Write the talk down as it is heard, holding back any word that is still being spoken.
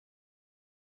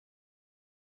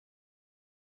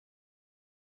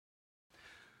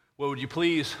Well, would you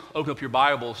please open up your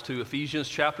Bibles to Ephesians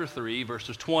chapter 3,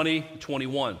 verses 20 to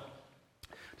 21.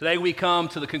 Today we come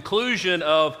to the conclusion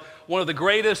of one of the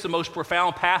greatest and most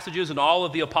profound passages in all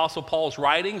of the Apostle Paul's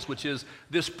writings, which is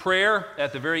this prayer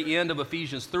at the very end of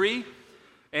Ephesians 3.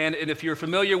 And if you're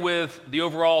familiar with the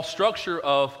overall structure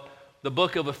of the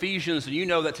book of Ephesians, you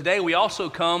know that today we also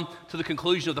come to the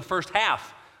conclusion of the first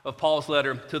half of Paul's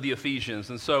letter to the Ephesians.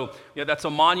 And so that's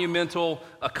a monumental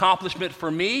accomplishment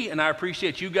for me, and I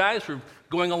appreciate you guys for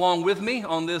going along with me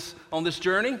on this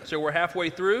journey. So we're halfway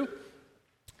through.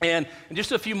 And in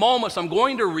just a few moments, I'm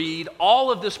going to read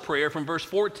all of this prayer from verse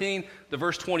 14 to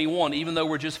verse 21, even though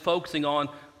we're just focusing on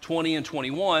 20 and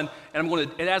 21.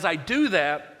 And as I do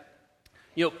that,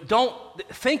 don't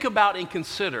think about and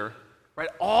consider, right,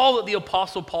 all that the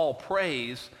Apostle Paul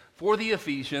prays for the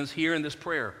Ephesians here in this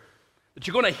prayer. That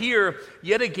you're going to hear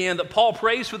yet again that Paul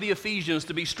prays for the Ephesians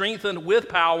to be strengthened with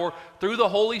power through the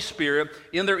Holy Spirit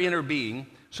in their inner being,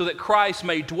 so that Christ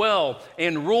may dwell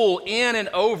and rule in and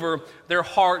over their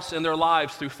hearts and their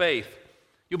lives through faith.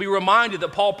 You'll be reminded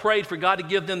that Paul prayed for God to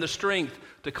give them the strength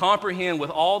to comprehend with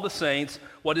all the saints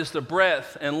what is the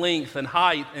breadth and length and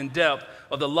height and depth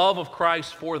of the love of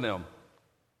Christ for them.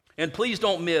 And please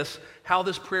don't miss how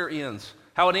this prayer ends,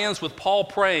 how it ends with Paul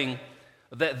praying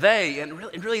that they, and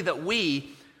really that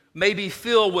we, may be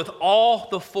filled with all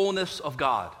the fullness of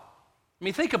God. I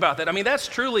mean, think about that. I mean, that's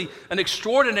truly an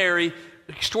extraordinarily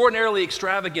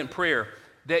extravagant prayer,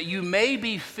 that you may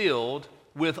be filled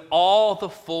with all the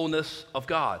fullness of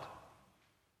God.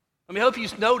 I mean, I hope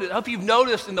you've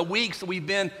noticed in the weeks that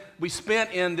we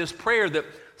spent in this prayer that,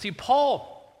 see,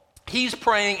 Paul, he's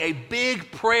praying a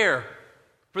big prayer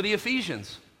for the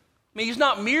Ephesians. I mean, he's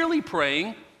not merely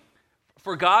praying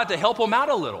for God to help them out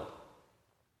a little.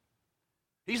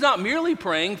 He's not merely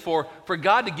praying for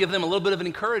God to give them a little bit of an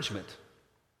encouragement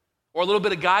or a little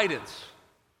bit of guidance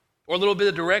or a little bit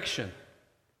of direction.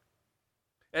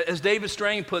 As David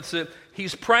Strain puts it,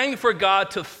 he's praying for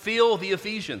God to fill the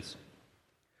Ephesians,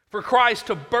 for Christ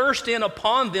to burst in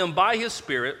upon them by his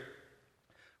Spirit,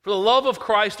 for the love of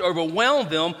Christ to overwhelm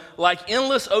them like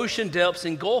endless ocean depths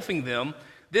engulfing them.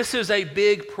 This is a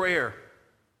big prayer.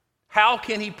 How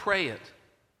can he pray it?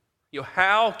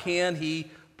 How can he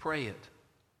pray it?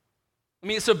 I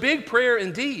mean, it's a big prayer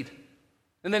indeed.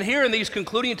 And then here in these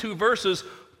concluding two verses,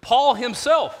 Paul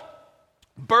himself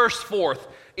bursts forth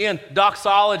in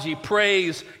doxology,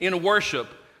 praise, in worship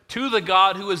to the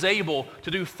God who is able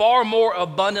to do far more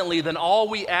abundantly than all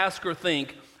we ask or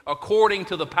think, according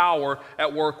to the power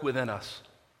at work within us.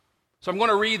 So I'm going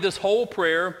to read this whole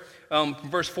prayer from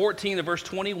verse 14 to verse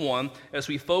 21 as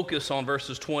we focus on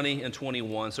verses 20 and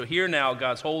 21. So hear now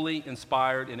God's holy,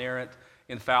 inspired, inerrant,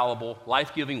 infallible,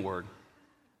 life-giving word.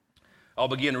 I'll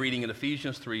begin reading in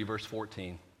Ephesians 3, verse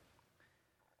 14.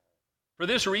 For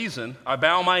this reason, I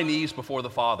bow my knees before the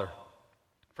Father,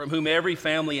 from whom every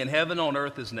family in heaven and on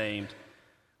earth is named,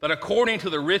 that according to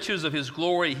the riches of his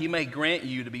glory he may grant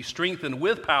you to be strengthened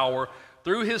with power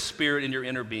through his Spirit in your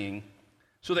inner being,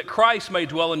 so that Christ may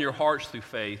dwell in your hearts through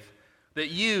faith, that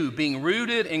you, being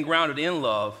rooted and grounded in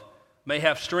love, may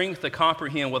have strength to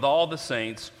comprehend with all the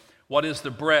saints what is the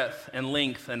breadth and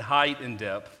length and height and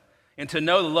depth, and to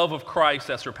know the love of Christ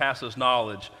that surpasses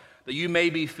knowledge, that you may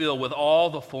be filled with all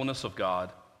the fullness of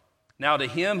God. Now to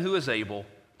him who is able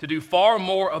to do far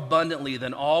more abundantly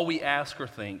than all we ask or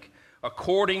think,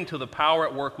 according to the power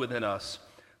at work within us,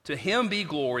 to him be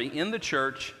glory in the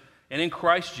church and in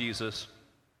Christ Jesus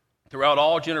throughout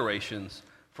all generations,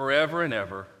 forever and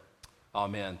ever.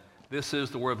 Amen. This is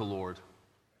the word of the Lord.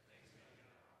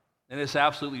 And it's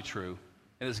absolutely true.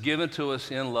 And it's given to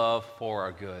us in love for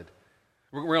our good.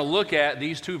 We're going to look at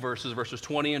these two verses, verses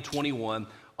 20 and 21,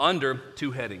 under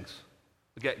two headings.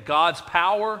 Look at God's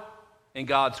power and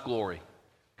God's glory.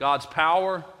 God's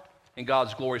power and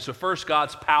God's glory. So first,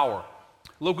 God's power.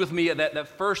 Look with me at that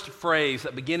first phrase,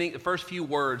 the first few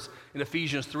words in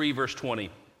Ephesians 3, verse 20.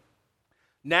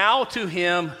 Now to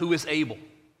him who is able.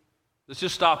 Let's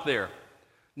just stop there.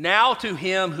 Now to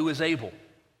him who is able.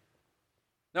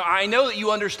 Now, I know that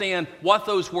you understand what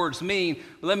those words mean,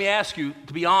 but let me ask you,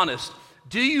 to be honest,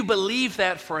 do you believe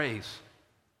that phrase?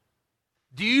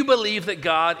 Do you believe that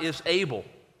God is able?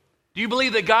 Do you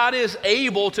believe that God is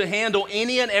able to handle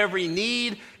any and every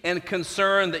need and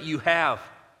concern that you have?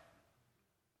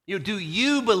 Do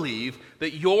you believe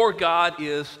that your God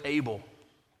is able?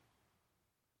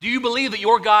 Do you believe that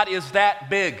your God is that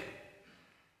big?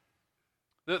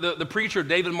 The preacher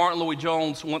David Martin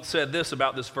Lloyd-Jones once said this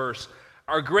about this verse: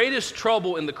 our greatest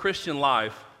trouble in the Christian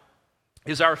life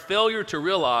is our failure to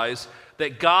realize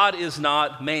that God is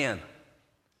not man.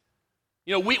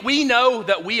 We know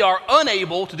that we are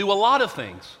unable to do a lot of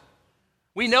things.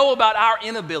 We know about our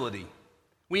inability.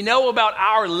 We know about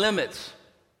our limits.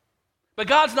 But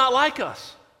God's not like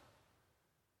us.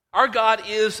 Our God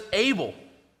is able.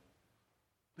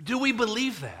 Do we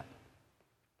believe that?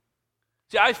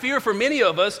 See, I fear for many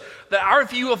of us that our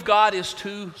view of God is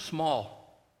too small.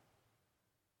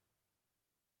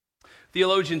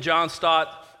 Theologian John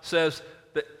Stott says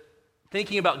that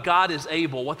thinking about God is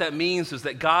able, what that means is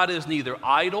that God is neither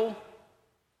idle,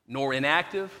 nor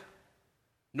inactive,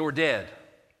 nor dead.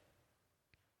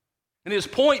 And his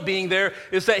point being there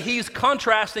is that he's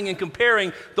contrasting and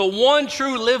comparing the one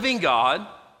true living God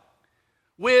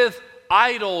with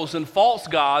idols and false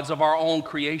gods of our own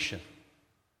creation.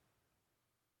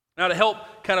 Now, to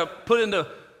help kind of put into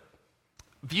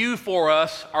view for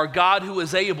us our God who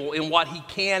is able in what he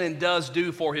can and does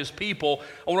do for his people,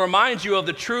 I want to remind you of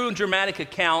the true and dramatic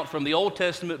account from the Old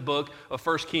Testament book of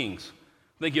 1 Kings.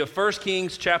 Think of 1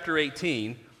 Kings chapter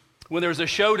 18, when there's a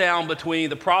showdown between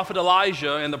the prophet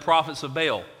Elijah and the prophets of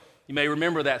Baal. You may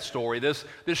remember that story. This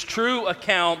true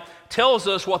account tells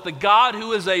us what the God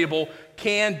who is able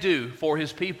can do for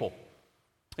his people.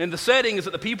 And the setting is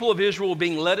that the people of Israel were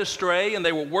being led astray, and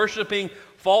they were worshiping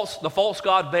the false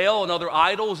god Baal and other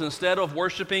idols instead of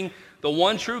worshiping the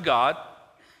one true God.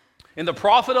 And the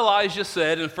prophet Elijah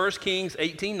said in 1 Kings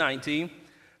 18:19,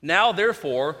 "Now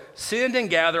therefore send and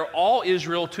gather all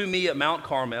Israel to me at Mount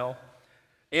Carmel,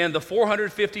 and the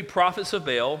 450 prophets of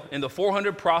Baal and the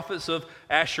 400 prophets of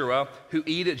Asherah who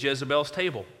eat at Jezebel's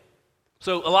table."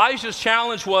 So Elijah's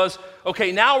challenge was,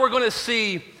 okay, now we're going to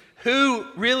see who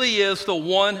really is the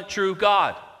one true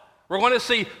God. We're going to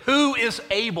see who is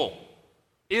able.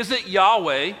 Is it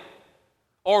Yahweh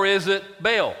or is it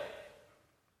Baal?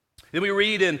 Then we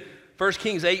read in 1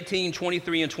 Kings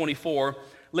 18:23 and 24,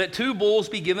 "Let 2 bulls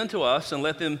be given to us, and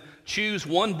let them choose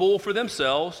 1 bull for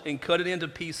themselves, and cut it into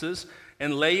pieces,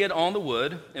 and lay it on the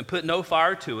wood, and put no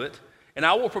fire to it. And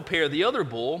I will prepare the other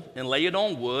bull, and lay it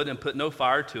on wood, and put no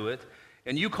fire to it.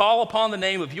 And you call upon the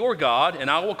name of your God, and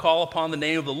I will call upon the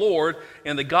name of the Lord,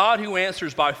 and the God who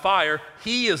answers by fire,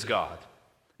 he is God."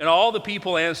 And all the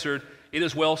people answered, "It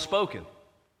is well spoken."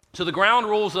 So the ground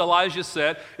rules that Elijah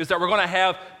set is that we're going to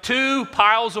have 2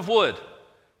 piles of wood.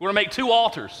 We're going to make 2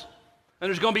 altars. And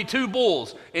there's going to be 2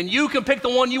 bulls. And you can pick the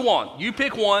one you want. You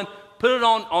pick one, put it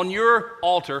on your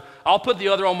altar. I'll put the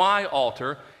other on my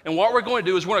altar. And what we're going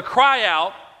to do is we're going to cry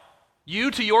out,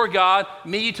 you to your God,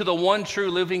 me to the one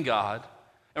true living God.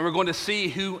 And we're going to see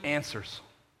who answers.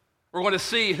 We're going to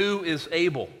see who is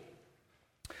able.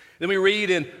 Then we read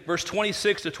in verse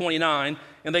 26 to 29,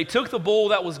 "And they took the bull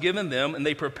that was given them, and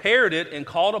they prepared it and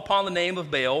called upon the name of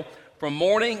Baal from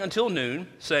morning until noon,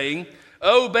 saying,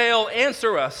 'O Baal,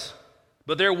 answer us.'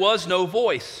 But there was no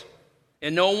voice,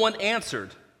 and no one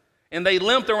answered. And they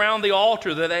limped around the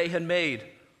altar that they had made.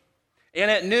 And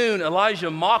at noon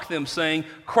Elijah mocked them, saying,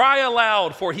 'Cry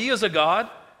aloud, for he is a god.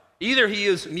 Either he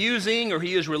is musing, or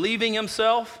he is relieving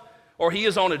himself, or he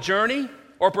is on a journey,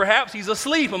 or perhaps he's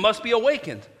asleep and must be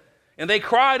awakened.' And they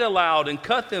cried aloud and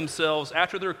cut themselves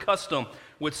after their custom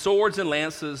with swords and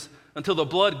lances until the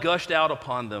blood gushed out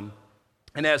upon them.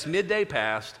 And as midday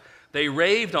passed, they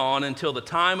raved on until the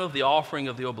time of the offering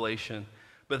of the oblation.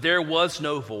 But there was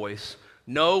no voice.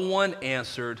 No one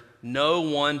answered. No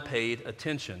one paid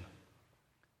attention."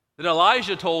 Then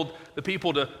Elijah told the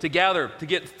people to gather, to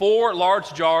get 4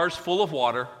 large jars full of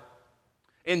water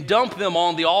and dump them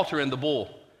on the altar and the bull.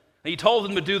 And he told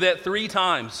them to do that 3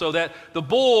 times, so that the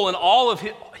bull and all of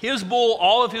his bull,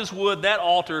 all of his wood, that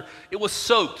altar, it was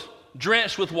soaked,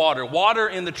 drenched with water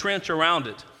in the trench around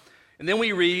it. And then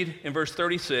we read in verse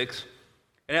 36,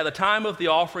 "And at the time of the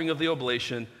offering of the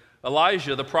oblation,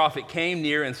 Elijah the prophet came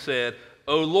near and said,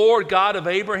 'O Lord God of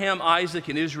Abraham, Isaac,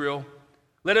 and Israel,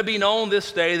 let it be known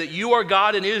this day that you are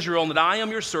God in Israel, and that I am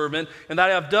your servant, and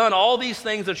that I have done all these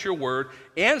things at your word.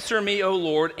 Answer me, O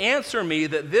Lord, answer me,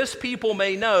 that this people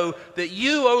may know that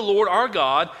you, O Lord, are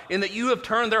God, and that you have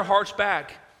turned their hearts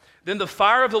back.' Then the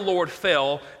fire of the Lord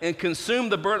fell and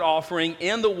consumed the burnt offering,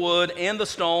 and the wood, and the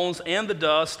stones, and the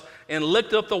dust, and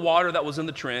licked up the water that was in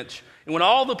the trench. And when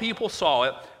all the people saw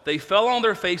it, they fell on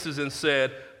their faces and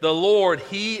said, 'The Lord,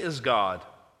 he is God.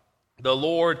 The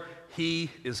Lord, he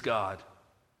is God.'"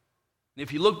 And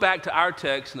if you look back to our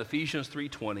text in Ephesians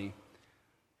 3:20,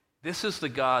 this is the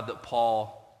God that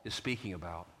Paul is speaking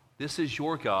about. This is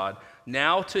your God,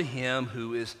 now to him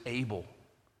who is able.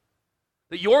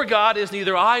 That your God is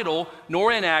neither idle,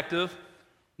 nor inactive,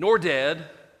 nor dead,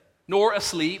 nor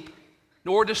asleep,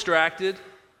 nor distracted,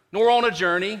 nor on a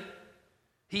journey.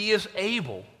 He is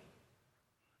able.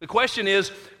 The question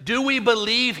is, do we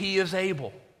believe he is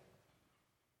able?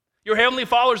 Your Heavenly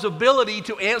Father's ability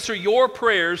to answer your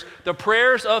prayers, the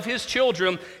prayers of His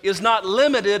children, is not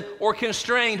limited or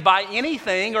constrained by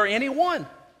anything or anyone.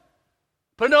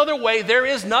 Put another way, there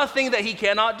is nothing that He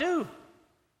cannot do.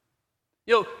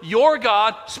 Your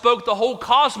God spoke the whole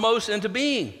cosmos into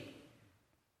being.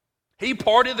 He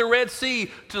parted the Red Sea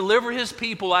to deliver His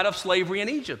people out of slavery in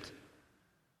Egypt.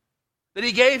 That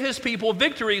He gave His people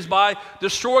victories by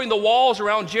destroying the walls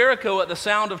around Jericho at the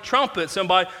sound of trumpets and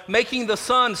by making the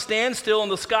sun stand still in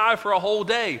the sky for a whole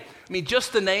day.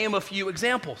 Just to name a few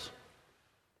examples.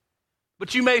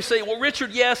 But you may say, well,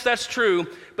 Richard, yes, that's true,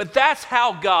 but that's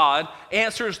how God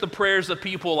answers the prayers of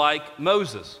people like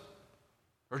Moses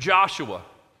or Joshua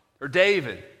or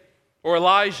David or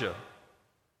Elijah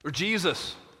or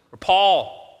Jesus or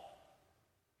Paul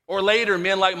or later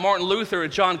men like Martin Luther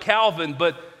and John Calvin,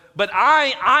 but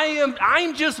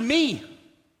I'm just me.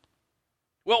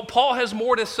 Well, Paul has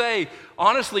more to say,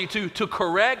 honestly, to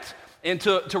correct and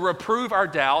to reprove our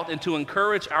doubt and to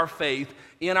encourage our faith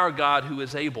in our God who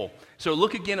is able. So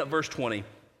look again at verse 20.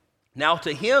 Now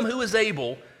to Him who is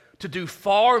able to do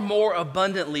far more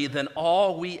abundantly than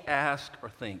all we ask or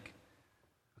think.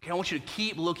 Okay, I want you to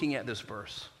keep looking at this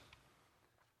verse.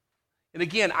 And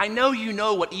again, I know you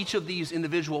know what each of these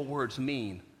individual words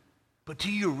mean, but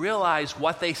do you realize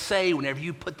what they say whenever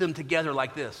you put them together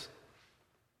like this?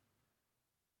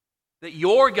 That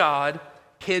your God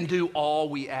can do all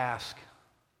we ask.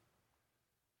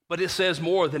 But it says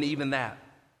more than even that.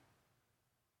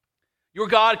 Your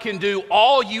God can do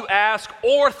all you ask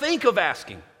or think of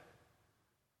asking.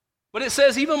 But it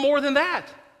says even more than that.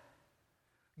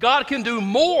 God can do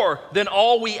more than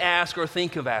all we ask or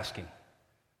think of asking.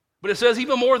 But it says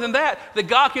even more than that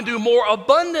God can do more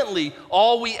abundantly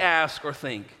all we ask or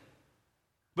think.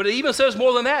 But it even says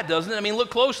more than that, doesn't it?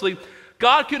 Look closely.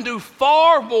 God can do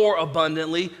far more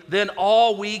abundantly than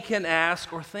all we can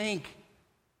ask or think.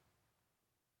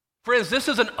 Friends, this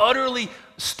is an utterly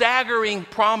staggering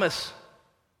promise.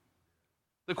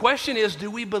 The question is, do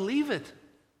we believe it?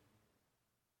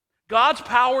 God's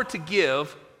power to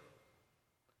give,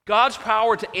 God's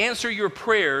power to answer your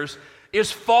prayers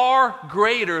is far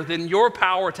greater than your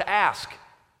power to ask.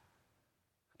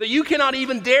 That you cannot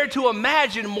even dare to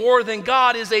imagine more than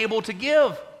God is able to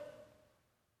give.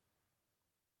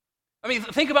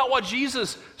 Think about what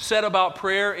Jesus said about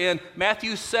prayer in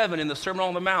Matthew 7 in the Sermon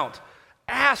on the Mount.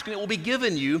 Ask and it will be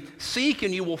given you, seek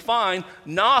and you will find,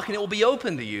 knock and it will be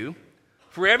opened to you.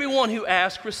 For everyone who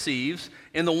asks receives,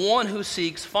 and the one who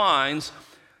seeks finds,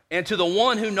 and to the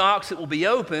one who knocks it will be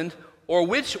opened. Or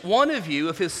which one of you,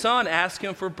 if his son asks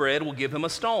him for bread, will give him a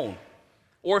stone?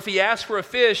 Or if he asks for a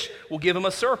fish, will give him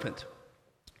a serpent?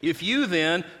 If you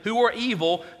then, who are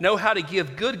evil, know how to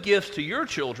give good gifts to your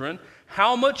children,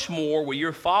 how much more will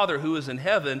your Father who is in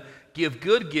heaven give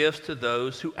good gifts to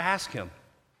those who ask Him?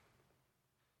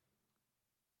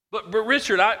 But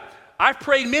Richard, I've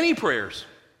prayed many prayers,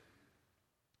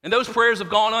 and those prayers have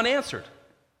gone unanswered.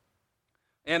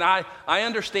 And I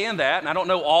understand that, and I don't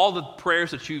know all the prayers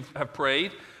that you have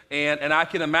prayed, and I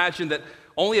can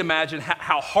only imagine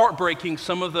how heartbreaking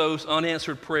some of those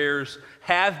unanswered prayers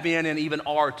have been and even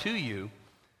are to you.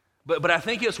 But I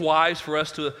think it's wise for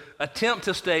us to attempt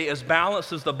to stay as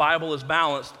balanced as the Bible is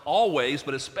balanced always,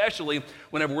 but especially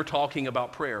whenever we're talking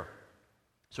about prayer.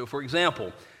 So, for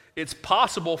example, it's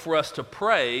possible for us to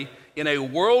pray in a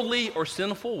worldly or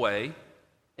sinful way,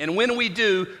 and when we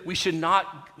do, we should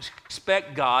not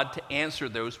expect God to answer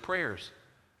those prayers.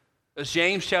 As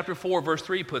James chapter 4, verse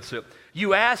 3 puts it,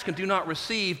 you ask and do not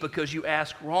receive because you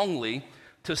ask wrongly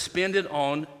to spend it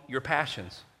on your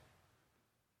passions.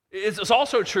 It's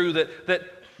also true that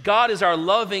God is our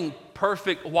loving,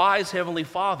 perfect, wise Heavenly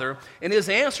Father, and His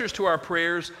answers to our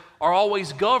prayers are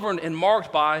always governed and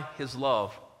marked by His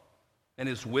love and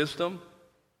His wisdom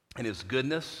and His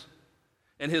goodness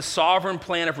and His sovereign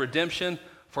plan of redemption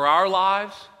for our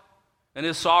lives and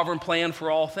His sovereign plan for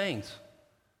all things.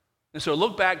 And so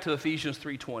look back to Ephesians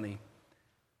 3:20.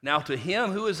 Now to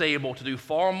Him who is able to do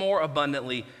far more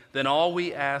abundantly than all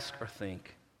we ask or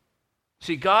think.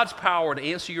 See, God's power to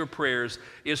answer your prayers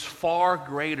is far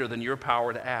greater than your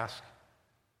power to ask.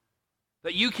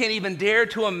 That you can't even dare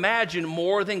to imagine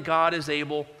more than God is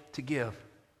able to give.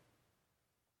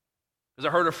 As I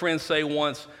heard a friend say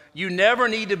once, you never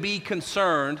need to be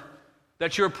concerned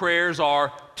that your prayers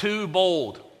are too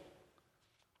bold,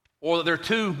 or that they're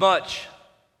too much,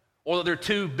 or that they're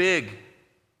too big.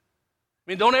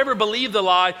 Don't ever believe the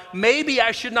lie, maybe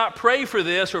I should not pray for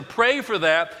this or pray for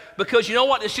that, because you know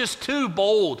what? It's just too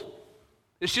bold.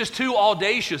 It's just too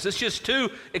audacious. It's just too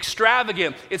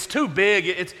extravagant. It's too big.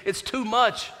 It's too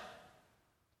much.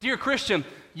 Dear Christian,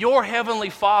 your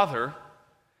Heavenly Father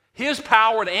His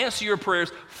power to answer your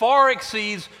prayers far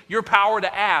exceeds your power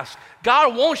to ask.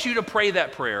 God wants you to pray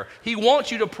that prayer. He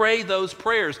wants you to pray those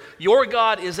prayers. Your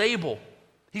God is able.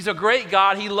 He's a great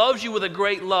God. He loves you with a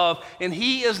great love, and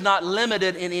He is not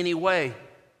limited in any way.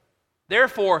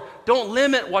 Therefore, don't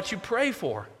limit what you pray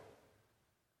for.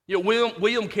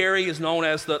 William Carey is known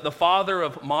as the father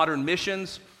of modern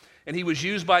missions, and he was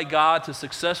used by God to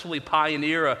successfully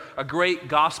pioneer a great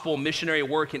gospel missionary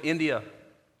work in India.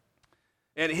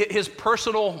 And his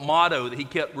personal motto that he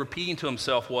kept repeating to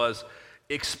himself was,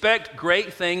 expect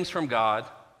great things from God,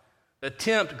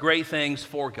 attempt great things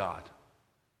for God.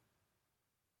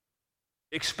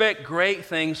 Expect great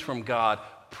things from God.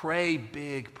 Pray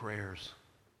big prayers.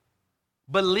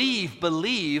 Believe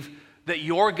that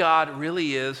your God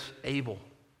really is able.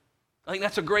 I think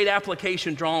that's a great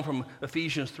application drawn from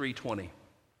Ephesians 3:20.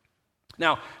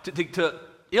 Now, to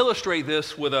illustrate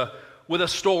this with a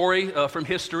story from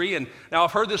history, and now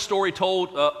I've heard this story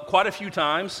told quite a few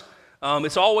times.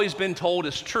 It's always been told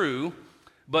as true,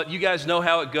 but you guys know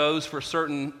how it goes for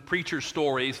certain preachers'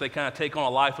 stories. They kind of take on a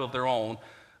life of their own.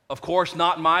 Of course,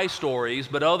 not my stories,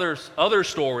 but other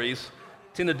stories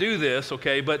tend to do this,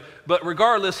 okay? But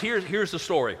regardless, here's the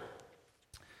story.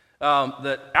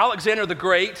 That Alexander the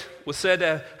Great was said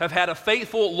to have had a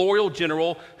faithful, loyal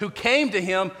general who came to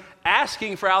him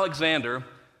asking for Alexander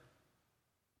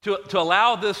to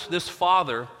allow this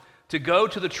father to go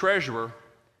to the treasurer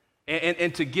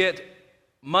and to get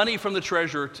money from the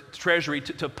treasury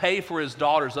to pay for his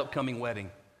daughter's upcoming wedding.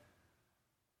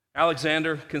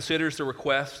 Alexander considers the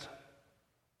request,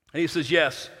 and he says,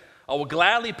 yes, I will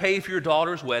gladly pay for your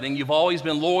daughter's wedding. You've always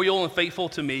been loyal and faithful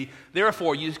to me.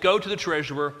 Therefore, you go to the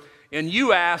treasurer and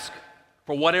you ask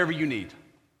for whatever you need.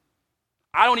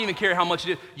 I don't even care how much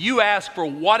it is. You ask for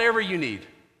whatever you need,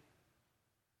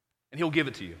 and he'll give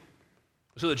it to you.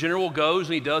 So the general goes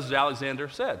and he does as Alexander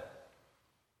said.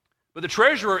 But the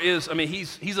treasurer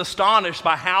he's astonished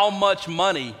by how much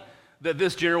money that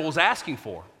this general was asking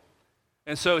for.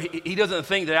 And so he doesn't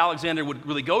think that Alexander would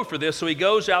really go for this. So he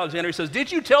goes to Alexander. He says,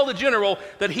 did you tell the general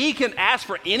that he can ask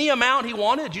for any amount he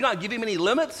wanted? Did you not give him any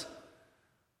limits?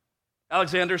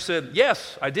 Alexander said,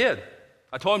 yes, I did.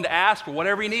 I told him to ask for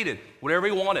whatever he needed, whatever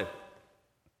he wanted.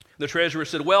 The treasurer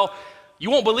said, well,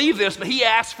 you won't believe this, but he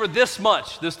asked for this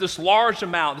much, this large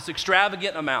amount, this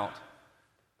extravagant amount.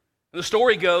 And the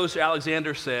story goes,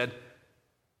 Alexander said,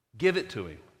 give it to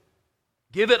him.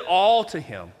 Give it all to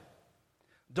him.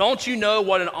 Don't you know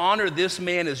what an honor this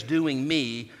man is doing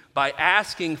me by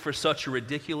asking for such a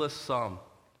ridiculous sum?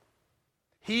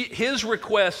 His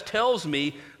request tells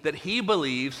me that he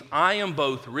believes I am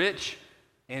both rich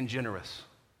and generous,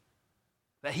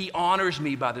 that he honors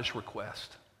me by this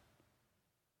request.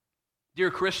 Dear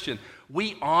Christian,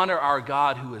 we honor our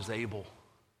God who is able.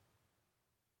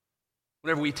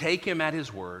 Whenever we take him at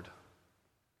his word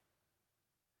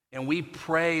and we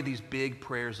pray these big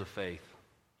prayers of faith,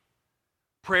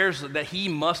 prayers that he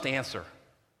must answer,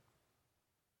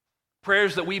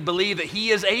 prayers that we believe that he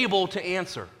is able to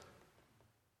answer.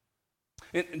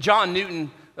 And John Newton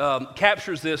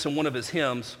captures this in one of his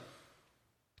hymns.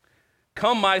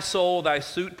 Come, my soul, thy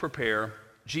suit prepare.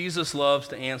 Jesus loves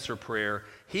to answer prayer.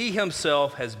 He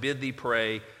himself has bid thee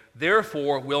pray,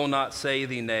 therefore will not say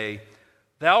thee nay.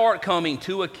 Thou art coming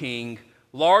to a king,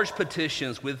 large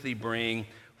petitions with thee bring,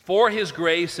 for his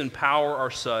grace and power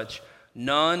are such,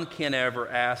 none can ever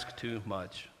ask too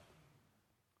much.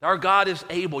 Our God is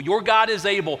able. Your God is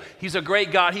able. He's a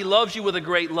great God. He loves you with a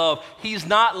great love. He's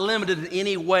not limited in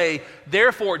any way.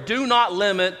 Therefore, do not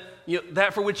limit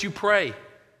that for which you pray.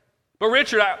 But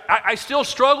Richard, I still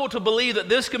struggle to believe that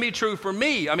this can be true for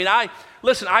me.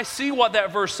 I see what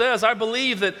that verse says. I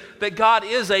believe that God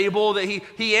is able, that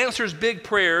he answers big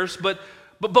prayers, but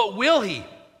will he?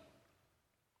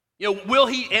 Will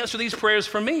he answer these prayers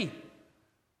for me?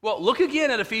 Well, look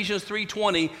again at Ephesians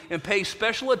 3:20 and pay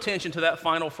special attention to that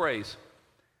final phrase.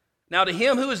 Now to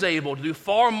him who is able to do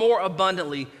far more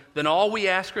abundantly than all we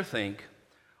ask or think,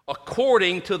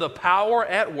 according to the power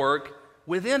at work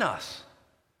within us.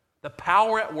 The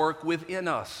power at work within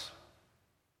us.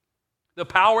 The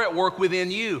power at work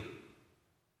within you. Do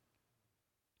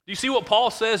you see what Paul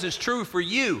says is true for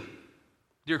you,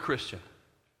 dear Christian?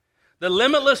 The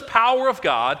limitless power of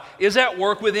God is at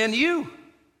work within you.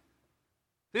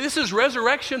 This is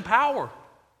resurrection power.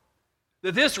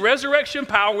 That this resurrection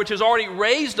power, which has already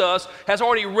raised us, has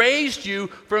already raised you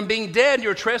from being dead in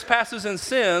your trespasses and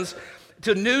sins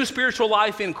to new spiritual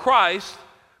life in Christ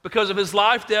because of his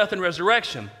life, death, and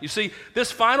resurrection. You see,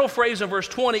 this final phrase in verse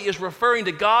 20 is referring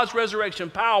to God's resurrection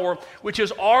power, which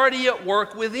is already at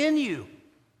work within you.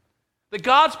 That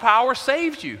God's power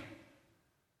saved you.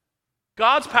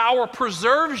 God's power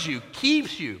preserves you,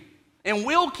 keeps you, and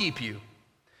will keep you.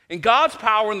 And God's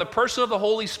power in the person of the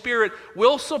Holy Spirit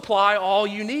will supply all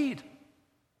you need.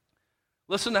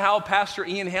 Listen to how Pastor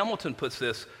Ian Hamilton puts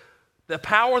this. The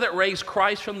power that raised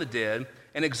Christ from the dead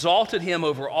and exalted him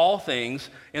over all things,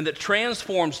 and that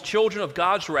transforms children of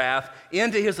God's wrath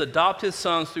into his adopted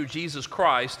sons through Jesus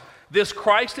Christ, this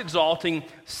Christ-exalting,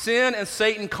 sin and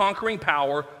Satan-conquering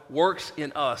power works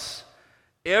in us.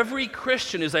 Every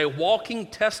Christian is a walking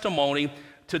testimony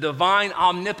to divine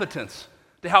omnipotence,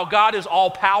 to how God is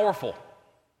all-powerful,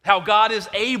 how God is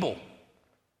able.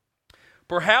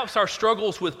 Perhaps our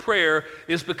struggles with prayer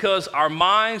is because our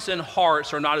minds and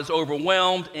hearts are not as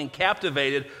overwhelmed and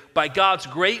captivated by God's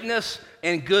greatness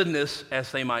and goodness as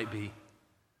they might be.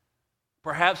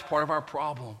 Perhaps part of our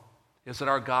problem is that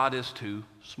our God is too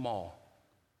small.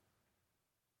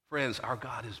 Friends, our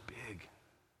God is big.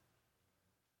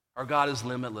 Our God is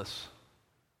limitless.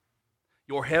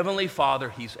 Your heavenly Father,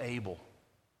 He's able.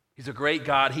 He's a great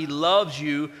God. He loves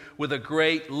you with a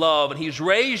great love, and He's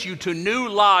raised you to new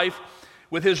life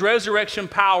with His resurrection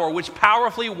power, which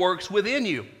powerfully works within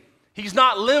you. He's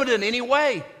not limited in any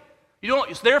way.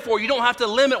 Therefore, you don't have to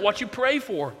limit what you pray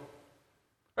for.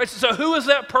 Right? So who is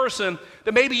that person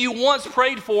that maybe you once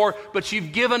prayed for, but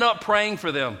you've given up praying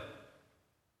for them?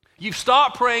 You've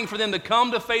stopped praying for them to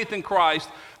come to faith in Christ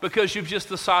because you've just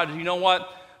decided, you know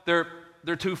what, they're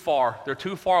too far. They're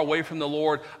too far away from the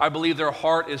Lord. I believe their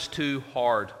heart is too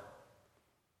hard.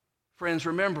 Friends,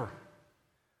 remember,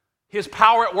 His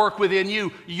power at work within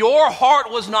you. Your heart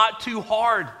was not too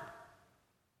hard.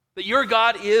 That your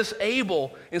God is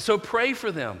able, and so pray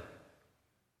for them.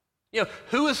 You know,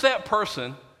 who is that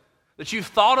person that you've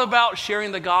thought about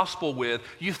sharing the gospel with,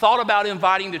 you thought about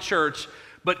inviting to church,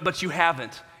 but you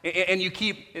haven't? And you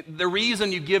keep, the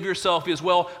reason you give yourself is,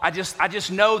 well, I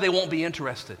just know they won't be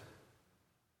interested.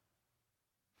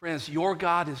 Friends, your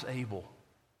God is able.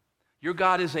 Your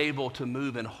God is able to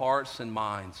move in hearts and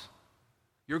minds.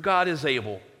 Your God is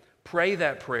able. Pray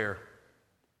that prayer.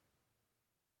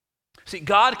 See,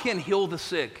 God can heal the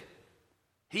sick.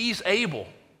 He's able.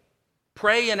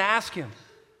 Pray and ask Him.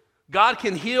 God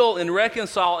can heal and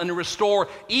reconcile and restore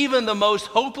even the most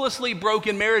hopelessly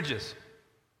broken marriages.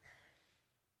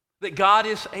 That God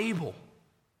is able.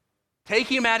 Take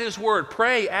Him at His word.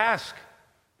 Pray, ask.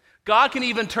 God can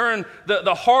even turn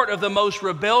the heart of the most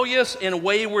rebellious and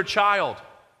wayward child,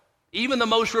 even the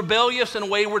most rebellious and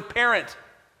wayward parent,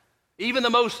 even the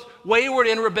most wayward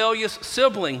and rebellious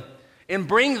sibling, and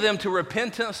bring them to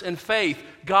repentance and faith.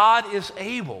 God is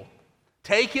able.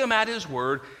 Take Him at His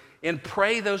word and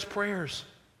pray those prayers.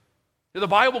 The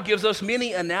Bible gives us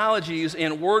many analogies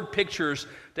and word pictures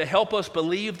to help us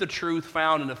believe the truth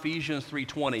found in Ephesians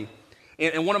 3:20.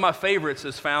 And one of my favorites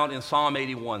is found in Psalm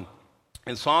 81.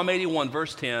 In Psalm 81,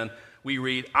 verse 10, we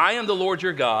read, I am the Lord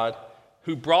your God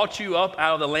who brought you up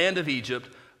out of the land of Egypt.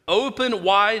 Open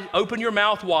your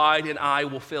mouth wide, and I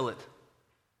will fill it.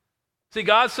 See,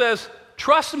 God says,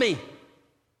 trust me.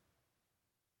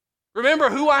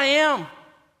 Remember who I am,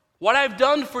 what I've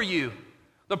done for you,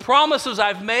 the promises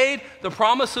I've made, the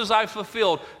promises I've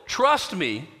fulfilled. Trust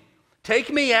me.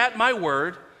 Take me at my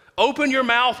word. Open your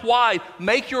mouth wide.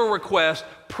 Make your request.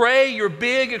 Pray your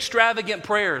big, extravagant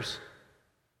prayers.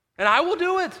 And I will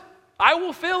do it. I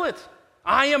will fill it.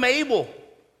 I am able.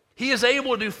 He is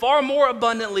able to do far more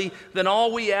abundantly than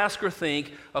all we ask or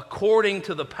think, according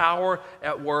to the power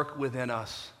at work within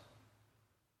us.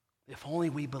 If only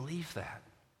we believe that.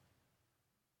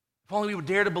 If only we would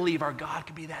dare to believe our God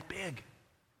could be that big.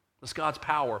 That's God's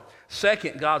power.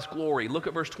 Second, God's glory. Look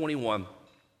at verse 21.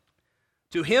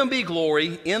 To Him be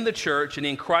glory in the church and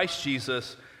in Christ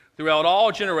Jesus throughout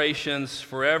all generations,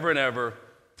 forever and ever.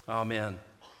 Amen.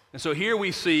 And so here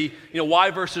we see,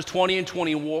 why verses 20 and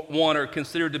 21 are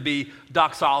considered to be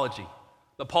doxology.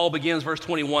 That Paul begins verse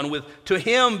 21 with, to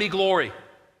Him be glory.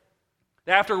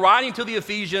 After writing to the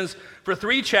Ephesians for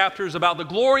 3 chapters about the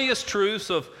glorious truths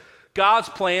of God's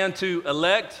plan to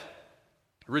elect,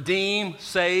 redeem,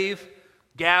 save,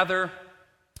 gather,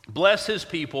 bless His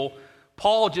people,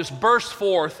 Paul just bursts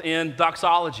forth in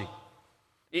doxology,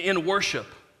 in worship,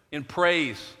 in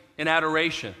praise, in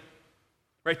adoration.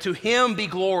 Right? To Him be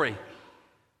glory.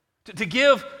 To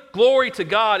give glory to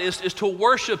God is to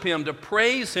worship Him, to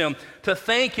praise Him, to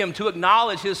thank Him, to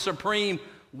acknowledge His supreme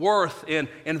worth and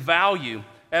value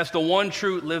as the one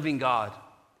true living God.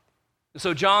 And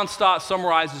so John Stott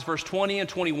summarizes verse 20 and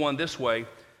 21 this way.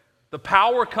 The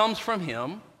power comes from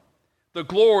Him. The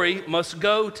glory must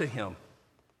go to Him.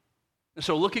 And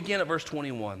so look again at verse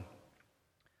 21.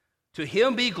 To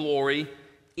Him be glory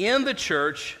in the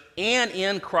church and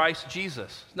in Christ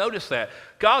Jesus. Notice that.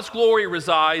 God's glory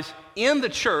resides in the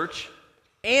church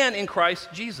and in Christ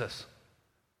Jesus.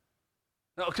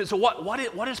 Now, okay, so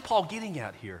what is Paul getting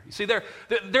at here? You see,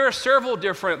 there are several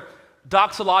different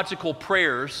doxological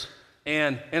prayers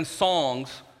and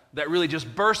songs that really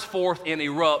just burst forth and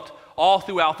erupt all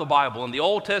throughout the Bible, in the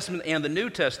Old Testament and the New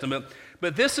Testament.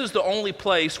 But this is the only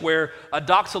place where a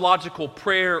doxological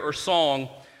prayer or song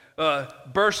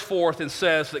bursts forth and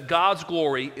says that God's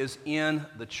glory is in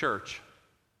the church.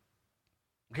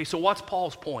 Okay, so what's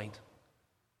Paul's point?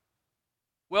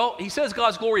 Well, he says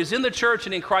God's glory is in the church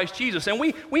and in Christ Jesus. And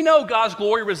we know God's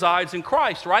glory resides in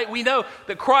Christ, right? We know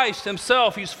that Christ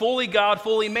himself, he's fully God,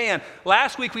 fully man.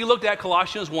 Last week we looked at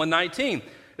Colossians 1:19.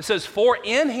 It says, for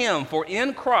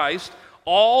in Christ,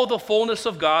 all the fullness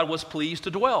of God was pleased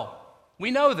to dwell. We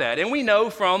know that. And we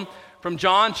know from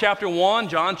John chapter 1,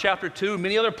 John chapter 2,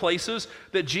 many other places,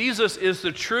 that Jesus is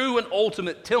the true and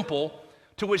ultimate temple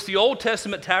to which the Old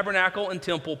Testament tabernacle and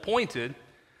temple pointed.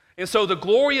 And so the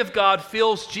glory of God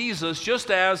fills Jesus just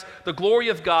as the glory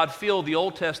of God filled the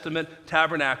Old Testament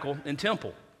tabernacle and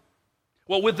temple.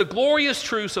 Well, with the glorious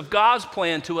truths of God's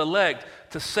plan to elect,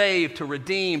 to save, to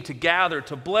redeem, to gather,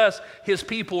 to bless his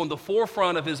people in the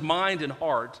forefront of his mind and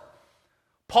heart,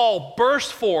 Paul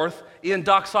bursts forth in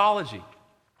doxology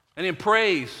and in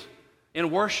praise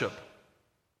and worship.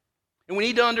 And we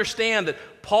need to understand that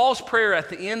Paul's prayer at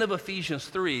the end of Ephesians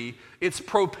 3, it's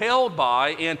propelled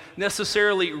by and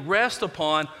necessarily rests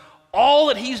upon all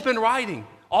that he's been writing,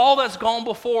 all that's gone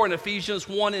before in Ephesians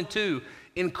 1 and 2,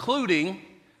 including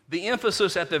the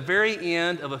emphasis at the very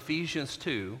end of Ephesians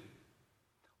 2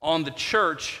 on the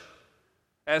church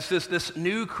as this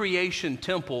new creation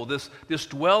temple, this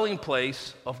dwelling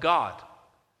place of God.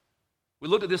 We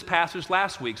looked at this passage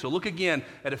last week, so look again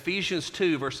at Ephesians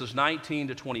 2, verses 19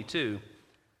 to 22.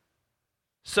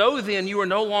 So then you are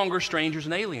no longer strangers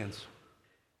and aliens,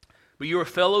 but you are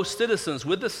fellow citizens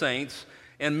with the saints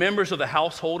and members of the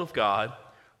household of God,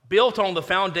 built on the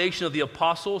foundation of the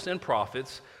apostles and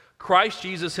prophets, Christ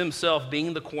Jesus himself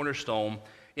being the cornerstone,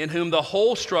 in whom the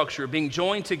whole structure, being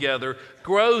joined together,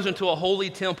 grows into a holy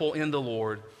temple in the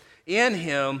Lord. In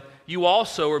him you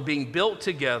also are being built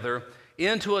together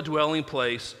into a dwelling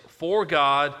place for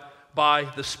God by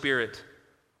the Spirit.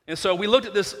 And so we looked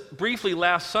at this briefly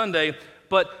last Sunday,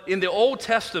 but in the Old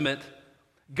Testament,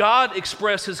 God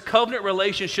expressed his covenant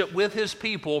relationship with his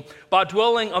people by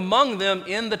dwelling among them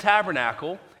in the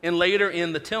tabernacle and later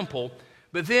in the temple.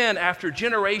 But then after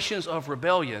generations of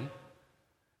rebellion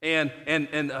and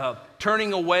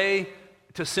turning away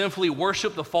to sinfully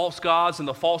worship the false gods and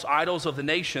the false idols of the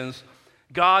nations,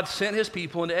 God sent his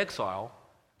people into exile.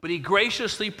 But he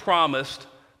graciously promised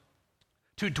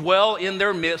to dwell in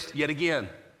their midst yet again.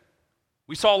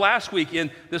 We saw last week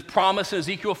in this promise in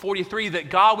Ezekiel 43 that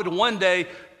God would one day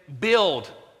build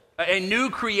a new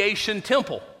creation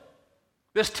temple.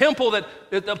 This temple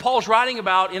that Paul's writing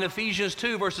about in Ephesians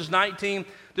 2, verses 19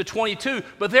 to 22.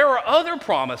 But there are other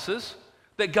promises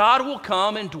that God will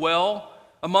come and dwell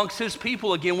amongst his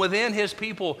people again, within his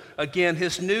people again,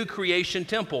 his new creation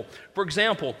temple. For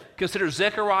example, consider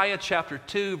Zechariah chapter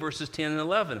 2, verses 10 and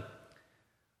 11.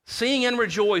 Sing and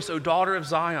rejoice, O daughter of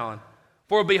Zion,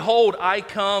 for behold, I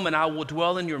come and I will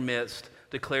dwell in your midst,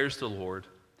 declares the Lord.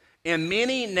 And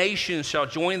many nations shall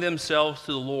join themselves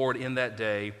to the Lord in that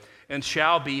day, and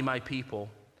shall be my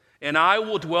people. And I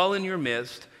will dwell in your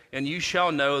midst, and you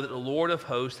shall know that the Lord of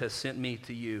hosts has sent me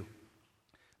to you.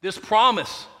 This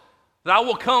promise that I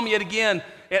will come yet again,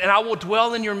 and I will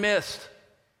dwell in your midst,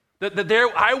 that there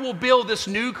I will build this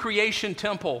new creation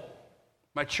temple,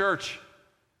 my church,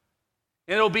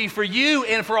 and it'll be for you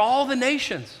and for all the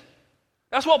nations.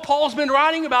 That's what Paul's been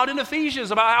writing about in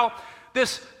Ephesians, about how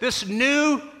this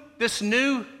new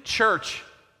church,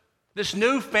 this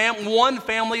new one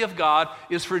family of God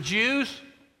is for Jews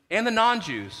and the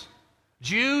non-Jews,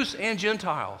 Jews and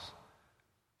Gentiles,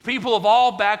 people of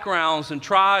all backgrounds and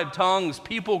tribe, tongues,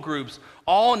 people groups,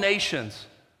 all nations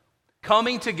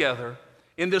coming together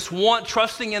in this one,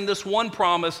 trusting in this one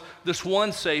promise, this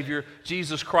one Savior,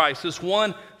 Jesus Christ, this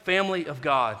one family of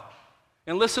God.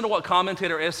 And listen to what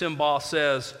commentator S.M. Baugh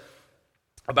says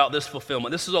about this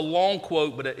fulfillment. This is a long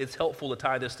quote, but it's helpful to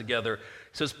tie this together.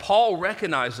 He says, Paul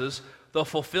recognizes the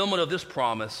fulfillment of this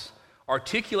promise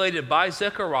articulated by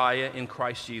Zechariah in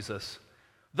Christ Jesus.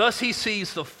 Thus he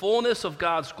sees the fullness of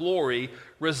God's glory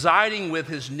residing with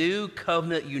his new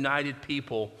covenant united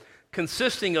people,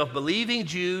 consisting of believing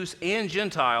Jews and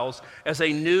Gentiles as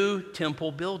a new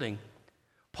temple building.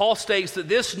 Paul states that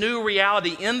this new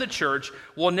reality in the church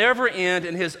will never end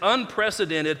in his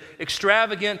unprecedented,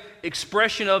 extravagant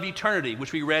expression of eternity,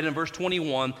 which we read in verse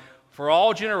 21, for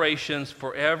all generations,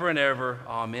 forever and ever.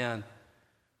 Amen.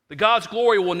 The God's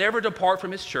glory will never depart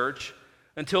from his church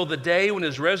until the day when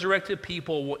his resurrected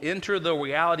people will enter the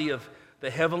reality of the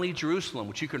heavenly Jerusalem,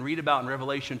 which you can read about in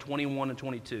Revelation 21 and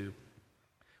 22,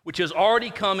 which has already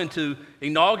come into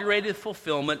inaugurated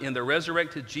fulfillment in the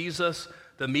resurrected Jesus,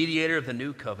 the mediator of the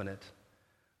new covenant.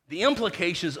 The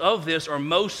implications of this are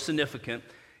most significant.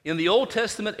 In the Old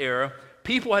Testament era,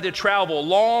 people had to travel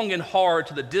long and hard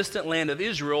to the distant land of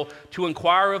Israel to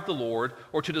inquire of the Lord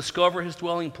or to discover his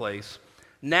dwelling place.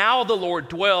 Now the Lord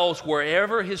dwells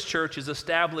wherever his church is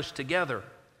established together,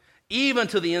 even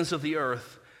to the ends of the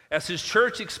earth, as his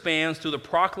church expands through the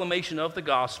proclamation of the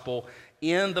gospel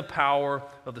in the power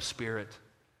of the Spirit.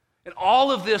 And all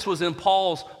of this was in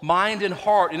Paul's mind and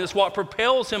heart, and it's what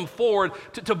propels him forward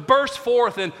to burst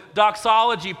forth in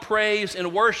doxology, praise,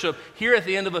 and worship here at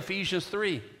the end of Ephesians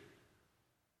 3.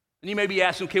 And you may be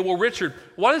asking, okay, well, Richard,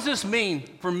 what does this mean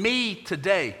for me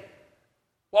today?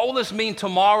 What will this mean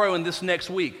tomorrow and this next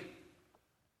week?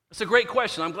 It's a great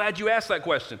question. I'm glad you asked that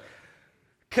question.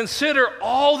 Consider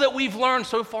all that we've learned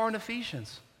so far in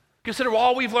Ephesians. Consider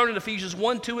all we've learned in Ephesians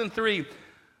 1, 2, and 3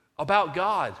 about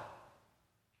God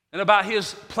and about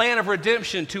his plan of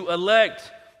redemption to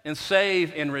elect and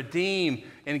save and redeem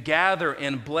and gather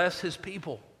and bless his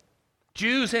people,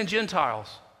 Jews and Gentiles,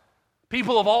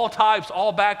 people of all types,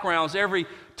 all backgrounds, every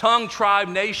tongue, tribe,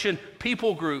 nation,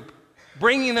 people group,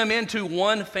 bringing them into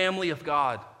one family of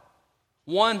God,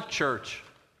 one church,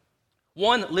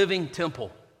 one living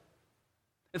temple.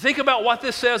 And think about what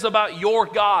this says about your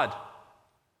God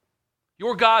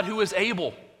who is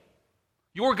able,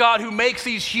 your God who makes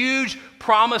these huge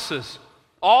promises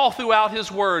all throughout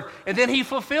his word, and then he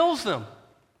fulfills them.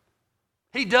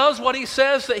 He does what he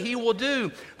says that he will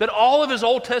do, that all of his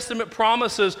Old Testament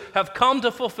promises have come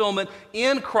to fulfillment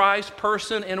in Christ's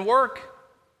person and work.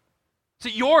 See,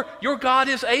 your God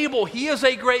is able. He is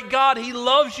a great God. He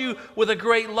loves you with a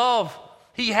great love.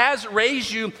 He has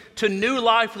raised you to new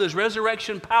life with his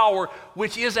resurrection power,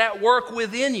 which is at work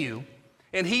within you,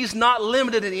 and he's not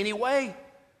limited in any way.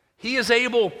 He is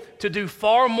able to do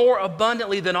far more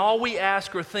abundantly than all we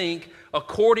ask or think,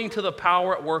 according to the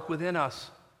power at work within us.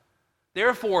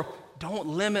 Therefore, don't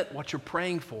limit what you're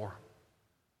praying for.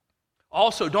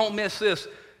 Also, don't miss this.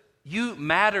 You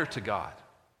matter to God.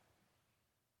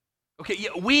 Okay, yeah,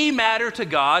 we matter to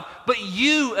God, but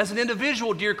you as an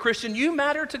individual, dear Christian, you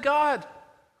matter to God.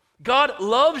 God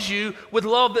loves you with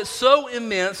love that's so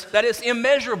immense that it's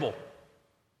immeasurable,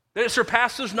 that it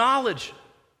surpasses knowledge.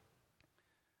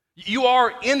 You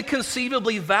are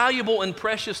inconceivably valuable and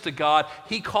precious to God.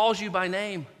 He calls you by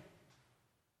name.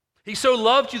 He so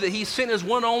loved you that he sent his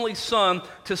one only Son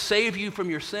to save you from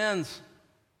your sins.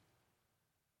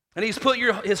 And he's put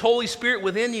his Holy Spirit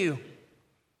within you.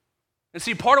 And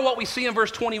see, part of what we see in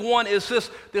verse 21 is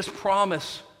this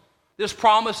promise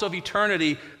of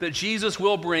eternity that Jesus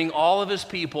will bring all of his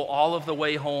people all of the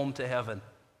way home to heaven.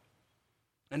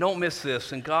 And don't miss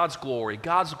this, in God's glory,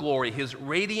 his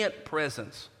radiant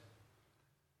presence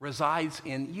resides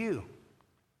in you,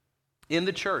 in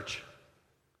the church,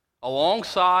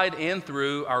 alongside and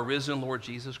through our risen Lord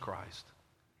Jesus Christ.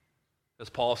 As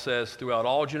Paul says, throughout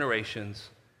all generations,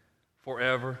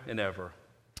 forever and ever.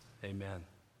 Amen.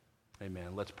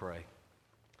 Amen. Let's pray.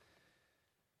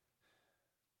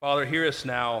 Father, hear us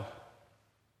now.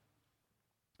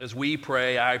 As we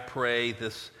pray, I pray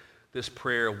this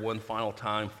prayer one final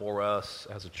time for us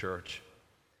as a church.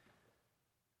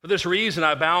 For this reason,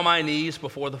 I bow my knees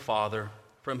before the Father,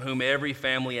 from whom every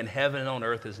family in heaven and on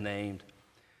earth is named,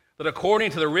 that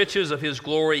according to the riches of his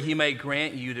glory, he may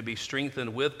grant you to be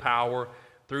strengthened with power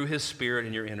through his Spirit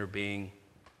in your inner being,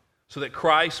 so that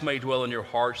Christ may dwell in your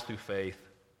hearts through faith,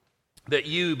 that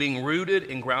you, being rooted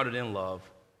and grounded in love,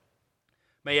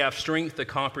 may have strength to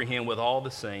comprehend with all the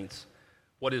saints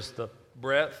what is the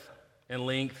breadth and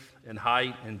length and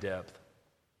height and depth,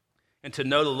 and to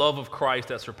know the love of Christ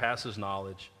that surpasses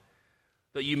knowledge,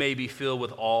 that you may be filled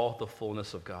with all the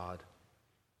fullness of God.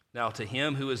 Now to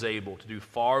him who is able to do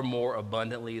far more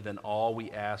abundantly than all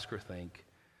we ask or think,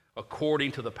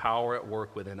 according to the power at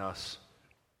work within us,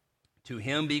 to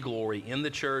him be glory in the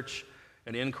church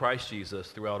and in Christ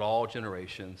Jesus throughout all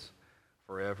generations,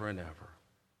 forever and ever.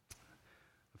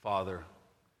 Father,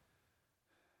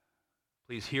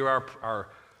 please hear our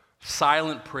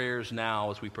silent prayers now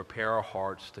as we prepare our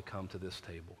hearts to come to this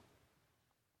table.